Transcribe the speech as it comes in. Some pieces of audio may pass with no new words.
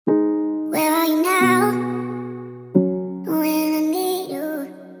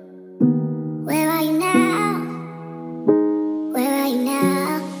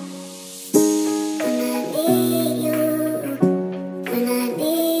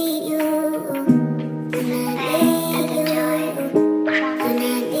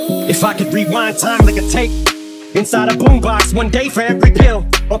If I could rewind time like a tape inside a boombox, one day for every pill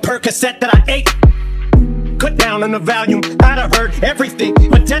or Percocet that I ate. Cut down on the volume, I'd have heard everything,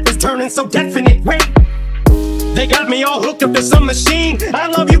 but death is turning so definite. Wait, they got me all hooked up to some machine. I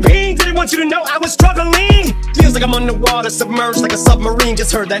love you, Bean, didn't want you to know I was struggling. Feels like I'm underwater, submerged like a submarine.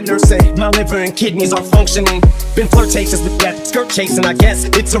 Just heard that nurse say my liver and kidneys are functioning. Been flirtatious with death, skirt chasing, I guess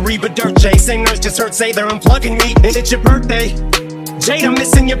it's a Reba dirt chase. Same nurse just heard say they're unplugging me, and it's your birthday. Jade, I'm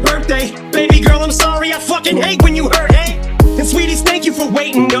missing your birthday. Baby girl, I'm sorry, I fucking hate when you hurt, hey. And sweeties, thank you for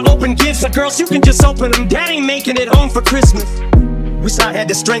waiting to open gifts. But girls, you can just open them, Dad ain't making it home for Christmas. Wish I had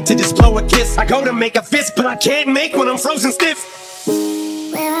the strength to just blow a kiss. I go to make a fist, but I can't make when I'm frozen stiff.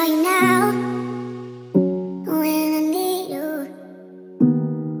 Where are you now? When I need you.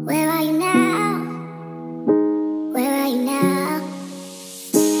 Where are you now? Where are you now?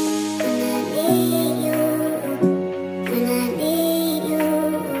 When I need you. When I need you.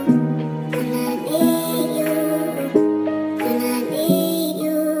 When I need you. When I need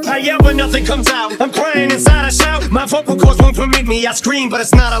you. I yell but nothing comes out. I'm crying inside, I shout. My vocal cords won't permit me, I scream but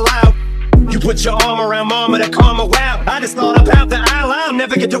it's not allowed. You put your arm around mama to calm her wow. I just thought about the aisle, I'll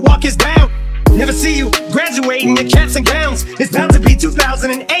never get to walk us down. Never see you graduating your caps and gowns. It's bound to be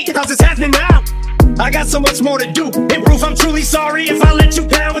 2008, cause it's happening now. I got so much more to do. In proof I'm truly sorry if I let you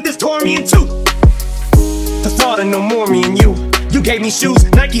down with this tore me in two. The thought of no more me and you. You gave me shoes,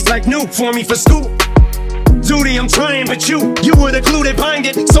 Nikes like new for me for school. Duty, I'm trying, but you were the glue that bind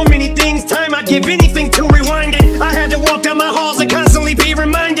it. So many things, time I'd give anything to rewind it. I had to walk down my halls and constantly be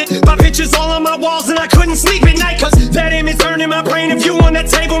reminded by pictures all on my walls, and I couldn't sleep at night, cause that image burned in my brain of you on that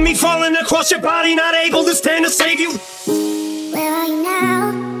table, me falling across your body, not able to stand to save you. Where are you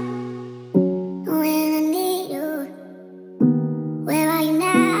now? When I need you. Where are you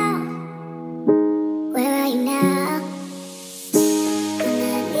now? Where are you now? When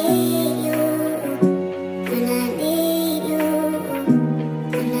I need you. When I need you.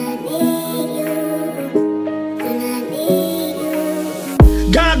 When I need you. When I need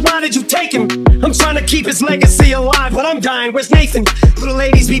you. God, why did you take him? I'm trying to keep his legacy alive, but I'm dying. Where's Nathan? Little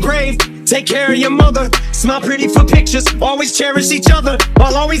ladies, be brave. Take care of your mother. Smile pretty for pictures. Always cherish each other.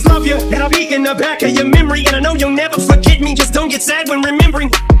 I'll always love you, and I'll be in the back of your memory. And I know you'll never forget me. Just don't get sad when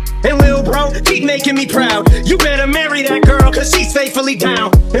remembering. And lil' bro, keep making me proud. You better marry that girl, cause she's faithfully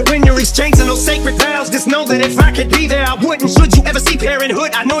down. And when you're exchanging those sacred vows, just know that if I could be there, I wouldn't. Should you ever see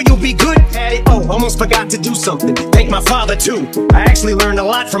parenthood, I know you'll be good at it. Oh, almost forgot to do something. Thank my father too. I actually learned a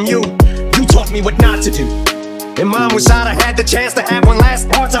lot from you. You taught me what not to do. And mom, wish I'd have had the chance to have one last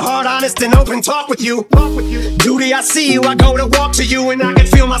heart-to-heart, honest and open talk with you. Duty, I see you, I go to walk to you, and I can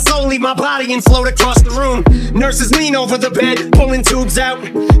feel my soul leave my body and float across the room. Nurses lean over the bed, pulling tubes out.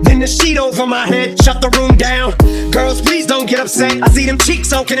 Then the sheet over my head, shut the room down. Girls, please don't get upset. I see them cheeks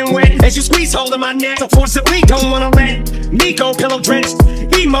soaking and wet as you squeeze holding my neck. So forcibly don't wanna let me go pillow drenched.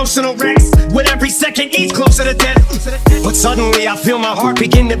 Emotional wrecks with every second each closer to death. But suddenly I feel my heart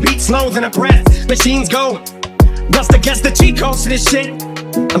begin to beat slow than a breath. Machines go. Must have guessed the cheat codes to this shit.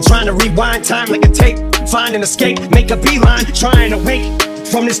 I'm trying to rewind time like a tape. Find an escape, make a beeline. Trying to wake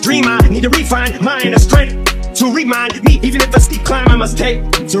from this dream. I need to refine my inner strength to remind me, even if a steep climb I must take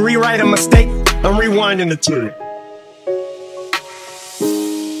to rewrite a mistake. I'm rewinding the tape.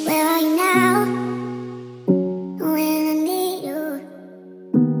 Where are you now? When I need you.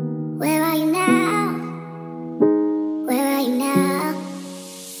 Where are you now? Where are you now?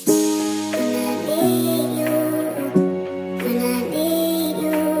 When I need you. When I need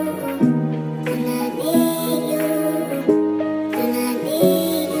you. When I need you. When I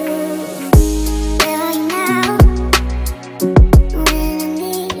need you. Where are you now? When I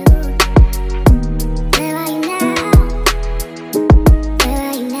need you. Where are you now? Where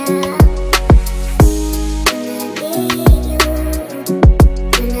are you now? When I need you.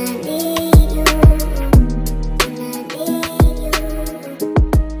 When I need you. When I need you. When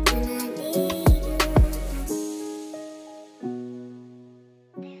I need you.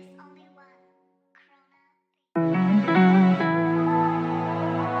 There's only one Corona.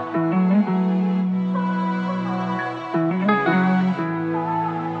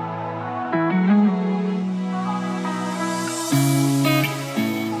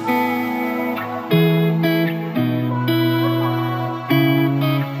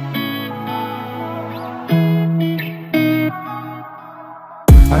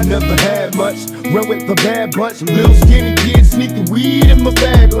 I never had much, run with the bad bunch. Little skinny kids sneaking weed in my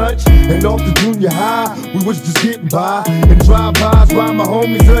bag lunch. And off the junior high, we was just getting by. And drive-bys by my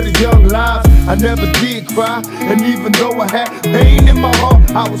homies of the young lives. I never did cry, and even though I had pain in my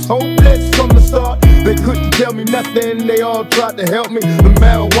heart, I was hopeless from the start. They couldn't tell me nothing, they all tried to help me. The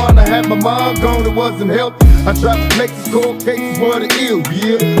marijuana had my mind gone, it wasn't healthy. I tried to make these cold cases were the ill,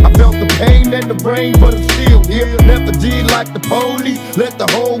 yeah. I felt the pain and the brain, but I'm still here. Never did like the police, let the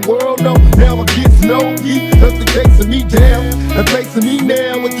whole world know. Now I get snowy, cause they chasing me down and facing me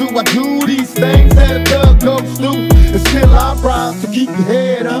now. And do I do these things that a thug goes through? And still I rise, so keep your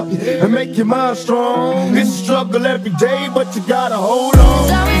head up and make your mind strong. It's a struggle every day, but you gotta hold on.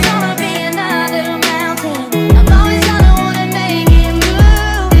 There's always gonna be another mountain. I'm always gonna wanna make it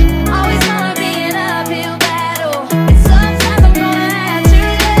move. Always gonna be an uphill battle. And sometimes I'm gonna have to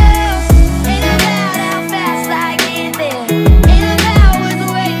lose. Ain't about how fast I get there. Ain't about what's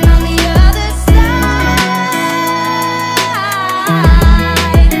waiting on the other side.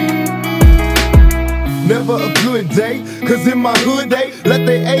 Never a good day, cause in my hood they let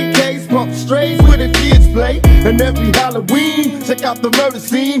their AKs pump strays where the kids play. And every Halloween, check out the murder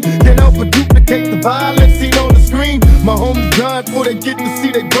scene. Can't help but duplicate the violence seen on the screen. My homies died before they get to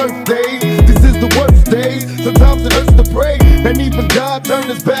see their birthdays. This is the worst days, sometimes it hurts to pray. And even God turned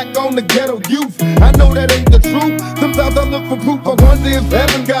his back on the ghetto youth. I know that ain't the truth, sometimes I look for proof. I wonder if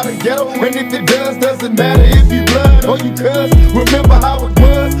heaven got a ghetto. And if it does, doesn't matter if you blood or you cuz. Remember how it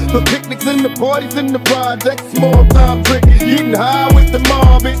was, the picnics and the parties and the projects. Small time drinking, getting high with the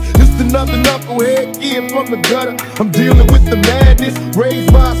mob. It's just another knucklehead kid from the gutter. I'm dealing with the madness,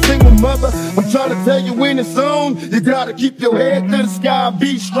 raised by a single mother. I'm trying to tell you when it's on, you gotta keep your head to the sky,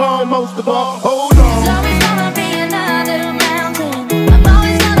 be strong. Most of all, hold on. There's always gonna be another mountain. I'm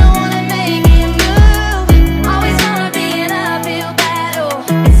always gonna wanna make it move. Always gonna be an uphill battle.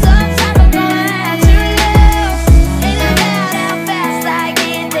 And sometimes I'm gonna have to lose. Ain't about how fast I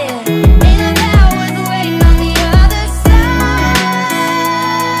get there. Ain't about what's waiting on the other side.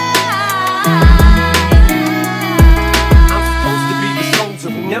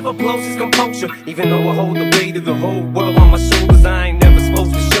 Never blows his composure, even though I hold the weight of the whole world on my shoulders. I ain't never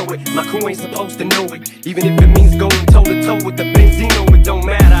supposed to show it, my crew ain't supposed to know it. Even if it means going toe to toe with the Pxndo, it don't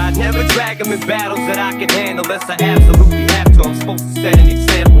matter. I never drag them in battles that I can handle, unless I absolutely have to. I'm supposed to set an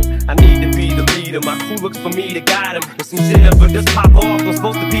example, I need to be the leader. My crew looks for me to guide them. If some shit ever just pop off, I'm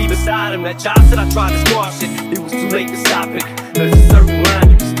supposed to be beside him. That child said I tried to squash it, it was too late to stop it. There's a certain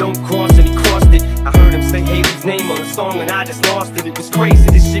line you just don't cross, and he crossed it. I heard him say Haley's name on the song and I just lost it. It was crazy,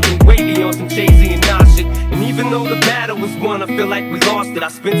 this shit went way beyond some Jay-Z and Nas shit. And even though the battle was won, I feel like we lost it. I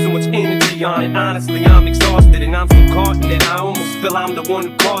spent so much energy on it, honestly I'm exhausted. And I'm so caught in it, I almost feel I'm the one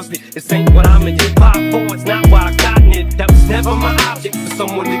who caused it. This ain't what I'm in hip-hop for, it's not why I gotten it. That was never my object, for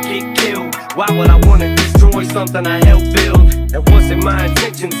someone to get killed. Why would I wanna destroy something I helped build? That wasn't my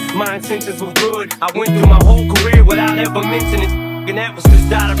intentions were good. I went through my whole career without ever mentioning. And that was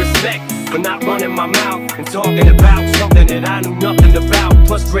just out of respect for not running my mouth and talking about something that I knew nothing about.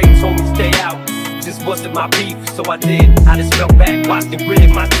 Plus Dre told me stay out, it just wasn't my beef, so I did. I just fell back, watched him grit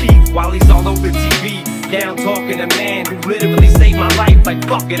my teeth while he's all over TV, down talking a man who literally saved my life. Like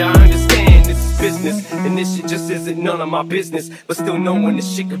fuck it, I understand this is business, and this shit just isn't none of my business. But still knowing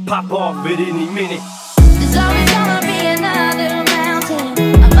this shit could pop off at any minute. There's always gonna be another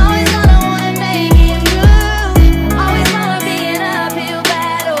mountain. I'm always gonna wanna make it move. Always gonna be an uphill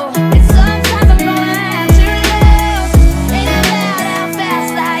battle. And sometimes I'm gonna have to lose. Ain't about how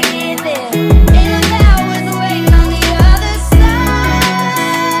fast I get there. Ain't about what's waiting on the other side.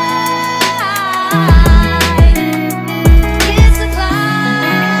 It's a climb.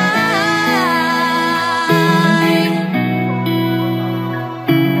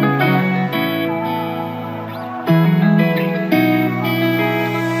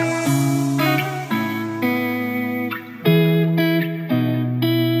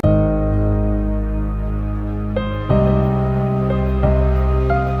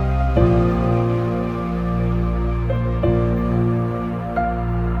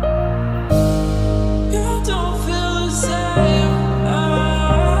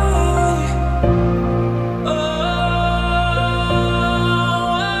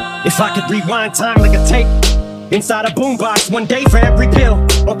 If I could rewind time like a tape inside a boombox, one day for every pill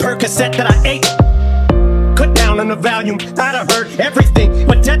or Percocet that I ate, cut down on the volume, I'd have heard everything.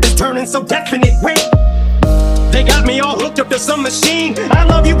 But death is turning so definite. Wait, they got me all hooked up to some machine. I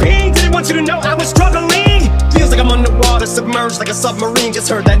love you, Ping. Didn't want you to know I was struggling. Feels like I'm underwater, submerged like a submarine. Just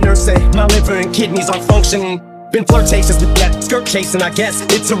heard that nurse say my liver and kidneys aren't functioning. Been flirtations with death, skirt chasing, I guess.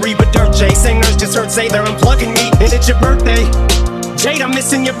 It's a Reba Dirt J. Singers just heard say they're unplugging me, and it's your birthday. Jade, I'm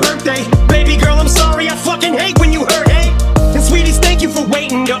missing your birthday. Baby girl, I'm sorry, I fucking hate when you hurt, hey. And sweeties, thank you for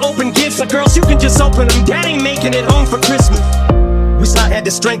waiting to open gifts. But girls, you can just open them. Dad ain't making it home for Christmas. Wish I had the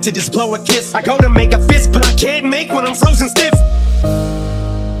strength to just blow a kiss. I go to make a fist, but I can't make when I'm frozen stiff.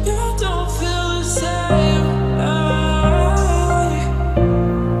 You don't feel the same.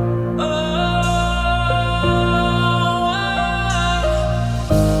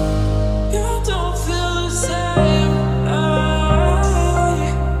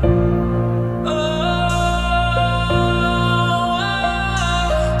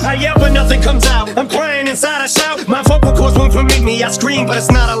 nothing comes out. I'm crying inside, I shout. My vocal cords won't permit me, I scream, but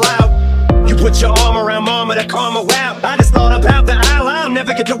it's not allowed. You put your arm around mama to calm her wow. I just thought about the aisle, I'll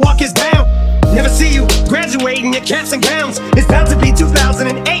never get to walk his down. Never see you graduating your caps and gowns. It's about to be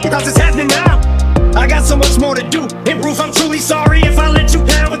 2008, cause it's happening now. I got so much more to do. In proof, I'm truly sorry if I let you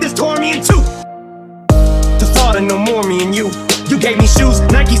down, but this tore me in two. The thought of no more me and you. You gave me shoes,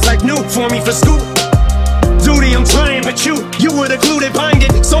 Nike's like new for me for school. Duty, I'm trying, but you were the glue that bind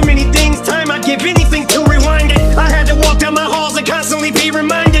it. So many things, time I'd give anything to rewind it. I had to walk down my halls and constantly be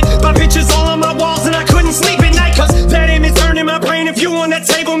reminded by pictures all on my walls, and I couldn't sleep at night, cause that image turned in my brain. If you on that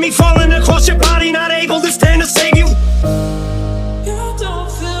table, me falling across your body, not able to stand to save you. You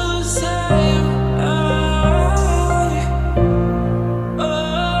don't feel the same.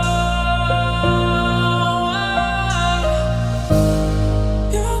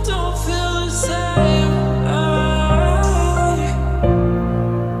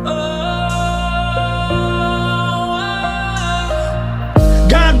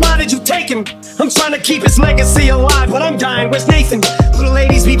 I'm trying to keep his legacy alive, but I'm dying. Where's Nathan? Little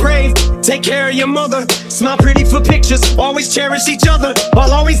ladies, be brave. Take care of your mother. Smile pretty for pictures. Always cherish each other.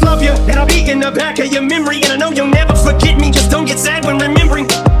 I'll always love you, and I'll be in the back of your memory. And I know you'll never forget me. Just don't get sad when remembering.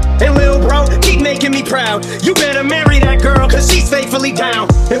 And little bro, keep making me proud. You better marry that girl, cause she's faithfully down.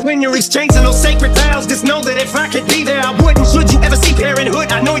 And when you're exchanging those sacred vows, just know that if I could be there, I wouldn't. Should you ever see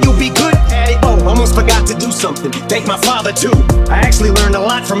parenthood, I know you'll be good at it. Oh, almost forgot to do something. Thank my father too. I actually learned a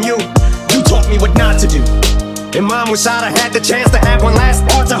lot from you. You taught me what not to do. And mom, wish I'd have had the chance to have one last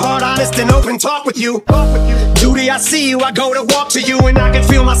heart-to-heart, honest and open talk with you. Duty, I see you, I go to walk to you, and I can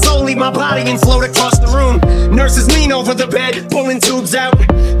feel my soul leave my body and float across the room. Nurses lean over the bed, pulling tubes out.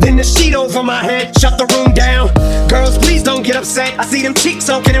 Then the sheet over my head, shut the room down. Girls, please don't get upset. I see them cheeks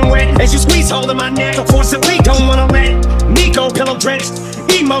soaking and wet as you squeeze hold of my neck. Unfortunately, don't wanna let me go pillow drenched.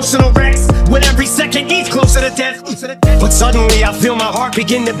 Emotional wrecks with every second each closer to death. But suddenly I feel my heart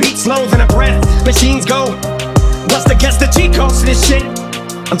begin to beat slower than a breath. Machines go. What's the guess the cheat codes to this shit?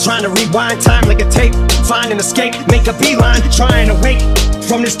 I'm trying to rewind time like a tape, find an escape, make a beeline, trying to wake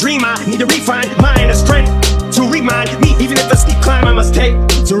from this dream. I need to refine my inner strength to remind me, even if a steep climb I must take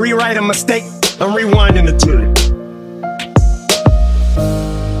to rewrite a mistake. I'm rewinding the tune.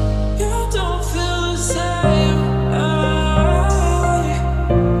 You don't feel the same.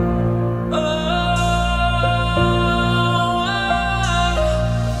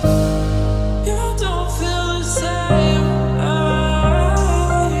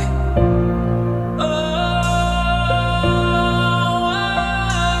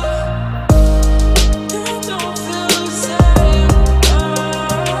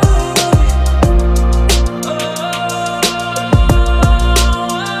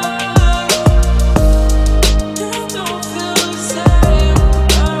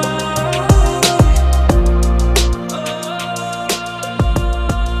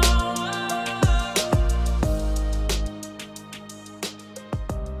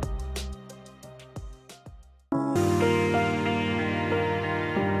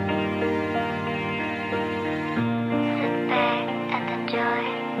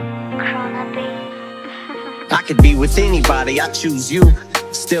 I could be with anybody, I choose you.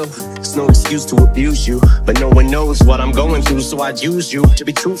 Still, it's no excuse to abuse you, but no one knows what I'm going through, so I'd use you. To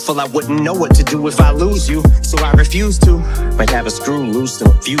be truthful, I wouldn't know what to do if I lose you, so I refuse to. Might have a screw loose and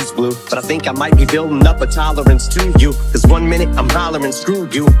a fuse blew, but I think I might be building up a tolerance to you. Cause one minute I'm hollering screw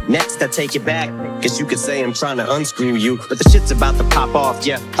you, next I take it back. Guess you could say I'm trying to unscrew you, but the shit's about to pop off,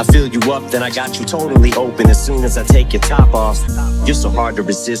 yeah. I fill you up, then I got you totally open as soon as I take your top off. You're so hard to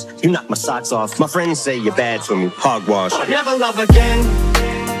resist, you knock my socks off. My friends say you're bad for me, hogwash. I'll never love again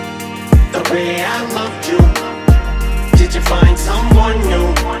the way I loved you. Did you find someone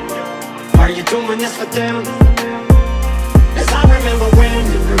new? Are you doing this for them? As I remember when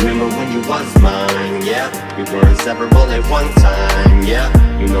you was mine, yeah. We were inseparable at one time, yeah.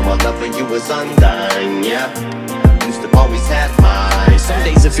 You know my love for you was undying, yeah. Used to always have mine. Some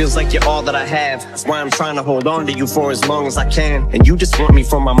days it feels like you're all that I have. That's why I'm trying to hold on to you for as long as I can. And you just want me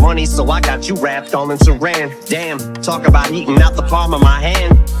for my money, so I got you wrapped all in saran. Damn, talk about eating out the palm of my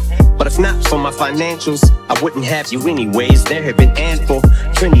hand. But if not for my financials, I wouldn't have you anyways. There have been ample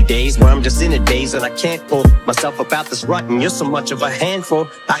trendy days where I'm just in a daze and I can't pull myself up out this rut, and you're so much of a handful.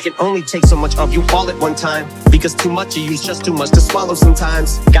 I can only take so much of you all at one time, because too much of you's just too much to swallow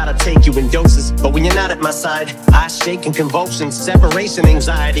sometimes. Gotta take you in doses, but when you're not at my side, I shake in convulsions, separation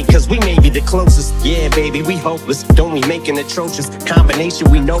anxiety, cause we may be the closest. Yeah, baby, we hopeless. Don't we make an atrocious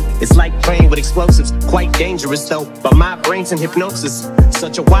combination? We know it's like playing with explosives, quite dangerous though. But my brain's in hypnosis,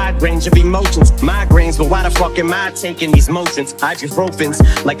 such a wide range range of emotions. Migraines, but why the fuck am I taking these motions?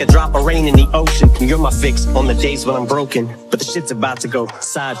 Ibuprofen's like a drop of rain in the ocean. You're my fix on the days when I'm broken, but the shit's about to go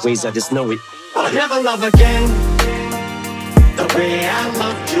sideways, I just know it. I'll never love again the way I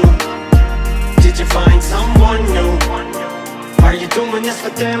loved you. Did you find someone new? Are you doing this for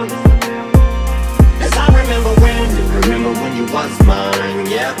them? As I remember when you was mine,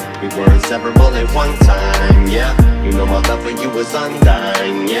 yeah. We were inseparable at one time, yeah. You know my love for you was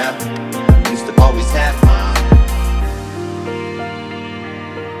undying, yeah. Used to always have mine.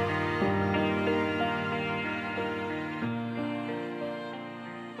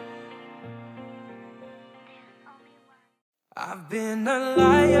 I've been a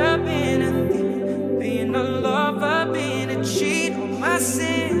liar, been a thief, been a lover, been a cheat. All my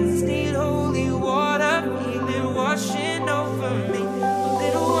sins need holy water, feel it washing over me. A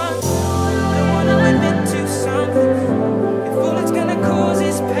little one, don't wanna admit to something. If all it's gonna cause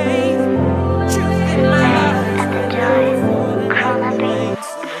is pain, truth in my life,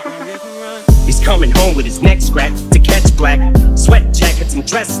 he's coming home with his neck scratched to catch black. Sweat jackets and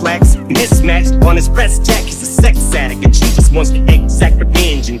dress slacks mismatched on his breast jack. He's a sex addict and she just wants to exact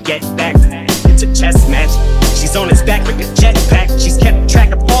revenge and get back. It's a chess match. She's on his back like a jetpack. She's kept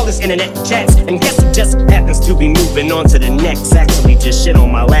track of all his internet chats. And guess who just happens to be moving on to the next? Actually just shit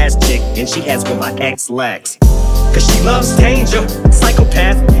on my last chick, and she has what my ex lacks. Cause she loves danger,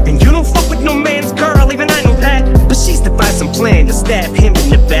 psychopath. And you don't fuck with no man's girl, even I know that. But she's devised some plan to stab him in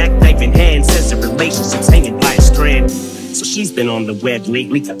the back. Knife in hand, says the relationship's hanging by a strand. So she's been on the web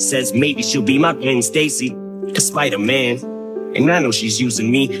lately, says maybe she'll be my Gwen Stacy, despite a man. And I know she's using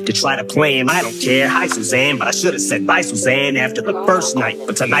me to try to play him. I don't care, hi Suzanne, but I should have said bye Suzanne after the first night.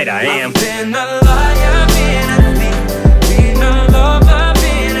 But tonight I am. I've been a liar, been a thief, been a lover,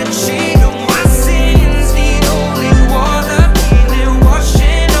 been a cheat. All my sins need holy water, feel it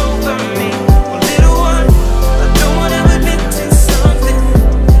washing over me. A little one, I don't wanna admit to something.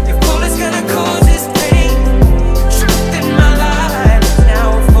 If all it's gonna cause is pain, truth in my life is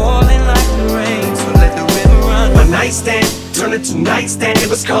now falling like the rain. So let the river run. My nightstand turned into nightstand. It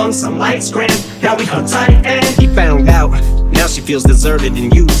was calm, some lights grand. Now we hung tight and he found out. Now she feels deserted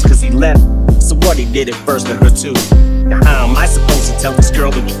and used cause he left. So what, he did it first to her too. Now how am I supposed to tell this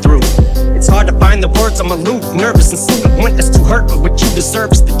girl that we're through? It's hard to find the words, I'm aloof, nervous and soon I want this to hurt. But what you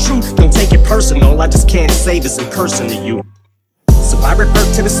deserve is the truth. Don't take it personal, I just can't say this in person to you. So I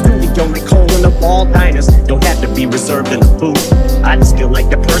revert to the studio, recalling up all diners. Don't have to be reserved in the booth. I just feel like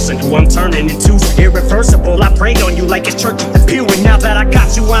the person who I'm turning into irreversible. I prayed on you like it's church at the pew, and now that I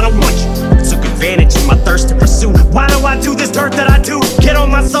got you, I don't want you. Took advantage of my thirst to pursue. Why do I do this dirt that I do? Get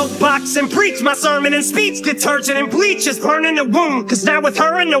on my soapbox and preach my sermon and speech. Detergent and bleach is burning the wound. Cause now with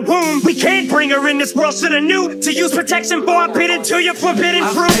her in the womb, we can't bring her in this world. Shoulda knew to use protection for I bid into your forbidden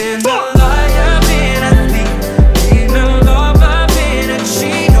fruit. I've been a liar, been a thief, been a lover, been a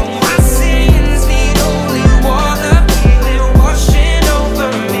cheat. All my sins need holy water, feel it washing over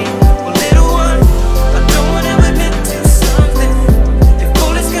me. A little one, I don't wanna admit to something. If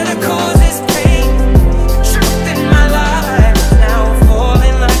all it's gonna cause is pain, truth in my life is now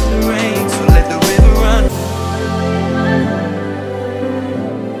falling like the rain. So let the river run.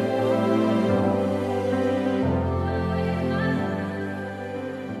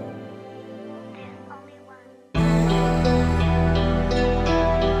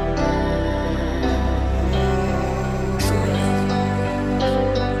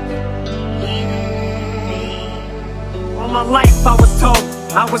 All my life I was told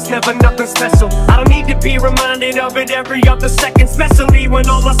I was never nothing special. I don't need to be reminded of it every other second, especially when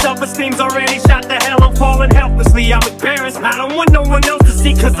all my self-esteem's already shot to hell. I'm falling helplessly, I'm embarrassed. I don't want no one else to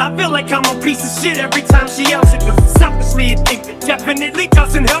see, cause I feel like I'm a piece of shit every time she yells it. Selfishly, it definitely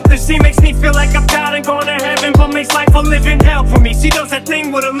doesn't help that she makes me feel like I've died and gone to heaven, but makes life a living hell for me. She does that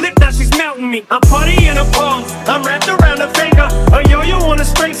thing with her lip, now she's melting me. I'm putty in her palms, I'm wrapped around her finger. A yo-yo on a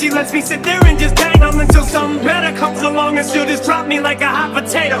string, she lets me sit there and just bang on until something better comes along and she'll just drop me like a hot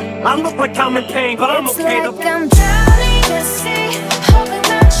potato. I look like I'm in pain, but I'm okay though. It's like I'm drowning at sea, hoping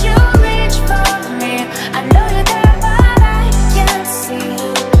that you reach for me. I know you're there, but I can't see.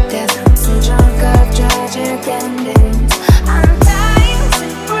 There's some drunk of tragic endings. I'm dying to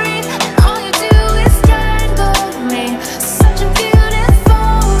breathe, and all you do is strangle me. Such a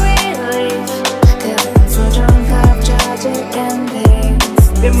beautiful relief. There's some drunk of tragic endings.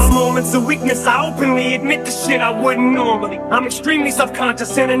 In my moments of weakness, I openly admit the shit I wouldn't normally. I'm extremely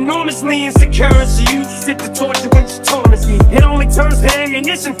self-conscious and enormously insecure, and she uses it to torture when she torments me. It only turns to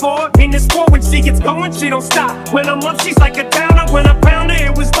ammunition for her in this war. When she gets going, she don't stop. When I'm up, she's like a downer. When I found her,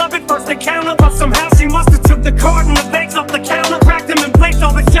 it was love at first encounter. But somehow she must have took the carton of eggs off the counter, cracked them and placed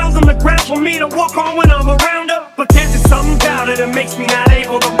all the shells on the to walk on when I'm around her. But there's just something about her that makes me not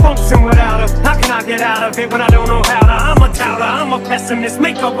able to function without her. How can I get out of it when I don't know how to? I'm a doubter, I'm a pessimist.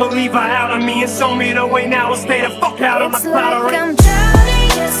 Make a believer out of me and show me the way now. I'll stay the fuck out of my cloud. Like I'm drowning,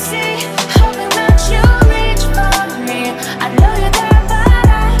 you see, hoping that you reach for me. I know you're there, but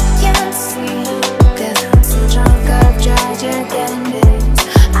I can't see. 'Cause I'm so drunk, I've tried your endings.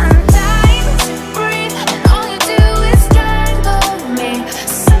 I'm dying to breathe, and all you do is strangle me.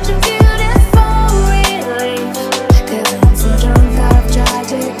 Such a beautiful relief. 'Cause I'm so drunk, I've tried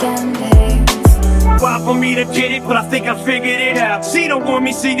your endings. Wild for me to get it, but I think I figured it out. She don't want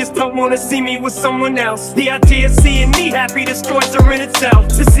me, she just don't wanna see me with someone else. The idea of seeing me happy destroys her in itself.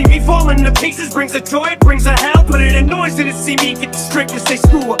 To see me falling to pieces brings her joy, it brings her hell. But it annoys her to see me get strict and say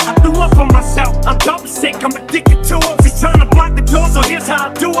screw her. I threw up on myself, I'm double sick, I'm addicted to her. She's trying to block the door, so here's how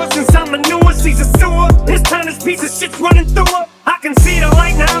I do her. Since I'm a newer, she's a sewer. This time this piece of shit's running through her. I can see the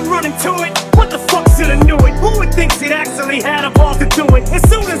light, now I'm running to it. What the fuck should've knew it? Who would think she'd actually had a balls to do it? As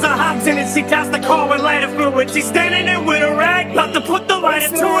soon as I hopped in it, she doused the car with lighter fluid. She's standing there with a rag, about to put the lighter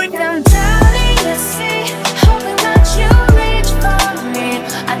to it. I'm drowning, you see, hoping that you reach for me.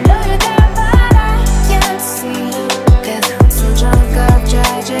 I know you're there, but I can't see. 'Cause I'm so drunk, I've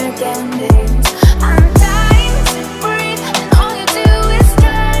tried your endings. I'm dying to breathe, and all you do is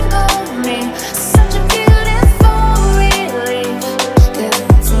strangle me. Such a beautiful relief. 'Cause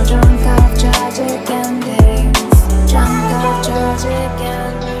I'm so drunk, I've tried your endings. Drunk, I've tried your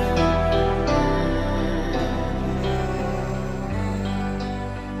endings.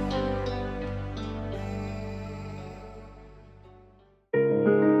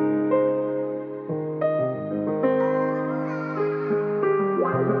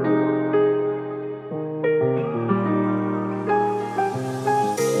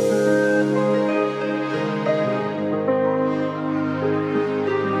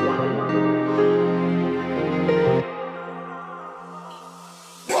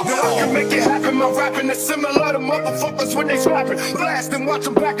 Make it happen, my rapping is similar to motherfuckers when they slapping. Blast and watch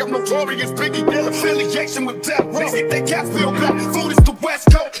them back, I'm notorious. Biggie deal affiliation with death row. They cats feel back, food is the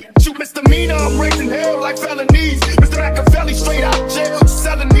West Coast. You misdemeanor, I'm raising hell like felonies. Mr. Machiavelli straight out jail,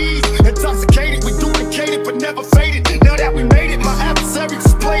 selling these. Intoxicated, we duplicated but never faded. Now that we made it, my adversary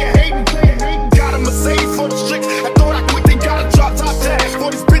just play a hating. Got a Mercedes for the tricks, I thought I quit, they got a drop top tag. For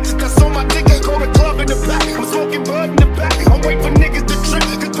these bitches that's on my dick, go to club in the back. I'm smoking bud in the back, I'm waiting for niggas to trip.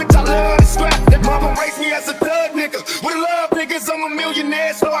 Cause bitch I love to scrap, that mama raised me as a thug nigga. With love niggas, I'm a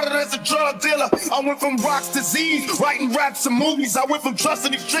millionaire, started as a drug dealer. I went from rocks to Z's, writing raps and movies. I went from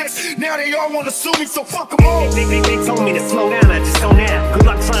trusting these tricks, now they all wanna sue me, so fuck them all. They told me to slow down, I just don't have. Good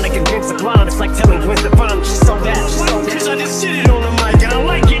luck trying to convince a blonde, it's like telling Gwen Stefani she's so bad, she's so bad. Cause I just shit it on the mic, and I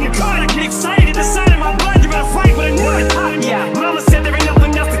like getting caught, I get excited, the sight of my blood, you're gonna fight with a nut. Yeah, mama said there ain't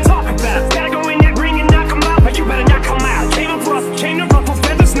nothing else to talk about. Gotta go in that ring and knock him out, but you better not come out. Came to ruffle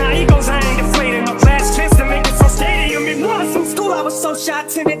feathers, now egos, I ain't deflating. No last chance to make it so stadium. It was from school, I was so shy,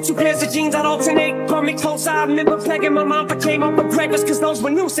 timid. 2 pairs of jeans, I'd alternate. Call me close, I remember pegging my mom for came up for breakfast. Cause those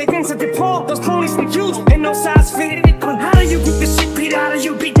were new, say Vincent de Paul. Those ponies were huge, and no size fitted. How do you get the shit beat out of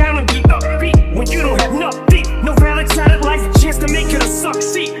you? Beat down and beat up, beat when you don't have nothing. No relics out of life, chance to make it a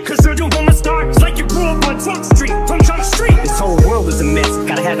succeed. Cause you're doing the start, it's like you grew up on Trunk Street. From Trunk Street, this whole world is a mess.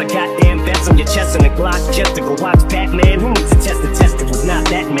 Gotta have a goddamn vest on your chest and a Glock just to go watch Batman. Who needs to test the test? It was not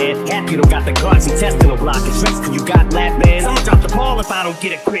that man. Happy you don't got the guards intestinal block. It's rest till you got lap man. I'ma drop the ball if I don't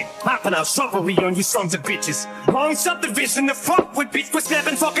get it quick. Popping out shrubbery on you sons of bitches. Long subdivision to fuck with bitch. We're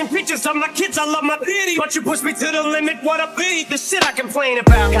snapping fucking pictures of my kids. I love my beauty, but you push me to the limit. What a beat, the shit I complain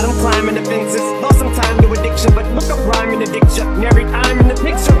about. Got them climbing the fences. Lost some time to addiction, but look up rhyme in the dictionary. I'm in the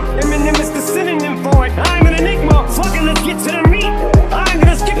picture. Eminem is the synonym for it. I'm an enigma. Fucking let's get to the meat. I'm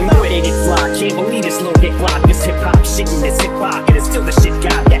gonna skip the way they fly. Can't believe this little dick block. This hip hop shit in this hip hop. And it's still the shit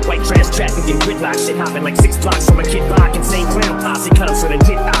got that white trash traffic and gridlock. Shit hopping like 6 blocks from a kid block. Insane clown posse cut him so the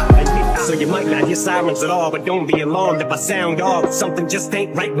hit out. So you might not hear sirens at all, but don't be alarmed if I sound off. Something just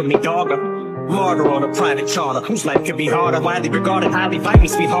ain't right with me, dog. Martyr on a private charter, whose life could be harder. Widely regarded, highly fight me,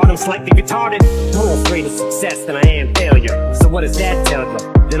 sweetheart. I'm slightly retarded. More afraid of success than I am failure. So what does that tell you?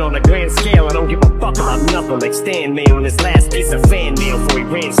 That on a grand scale, I don't give a fuck about nothing. Like Stan May on his last piece of fan mail before he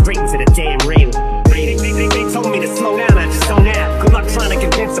ran straight into the damn railing. They told me to slow down, I just don't have. Good luck trying to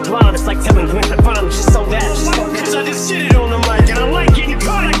convince a blonde, it's like telling Gwen Stefani she's so bad. Cause I just shit it on the mic, and I like getting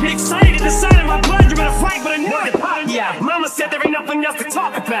caught. I get excited, the sight of my blood, you're gonna fight with a nut. Yeah, mama said there ain't nothing else to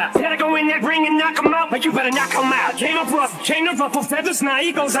talk about. Gotta go in that ring and knock him out, but you better knock him out. Came to ruffle feathers, now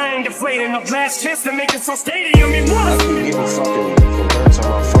egos, I ain't deflating. No last chance to make it so stadium, it was. I keep getting fucking birds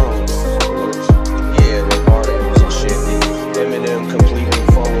on my phone.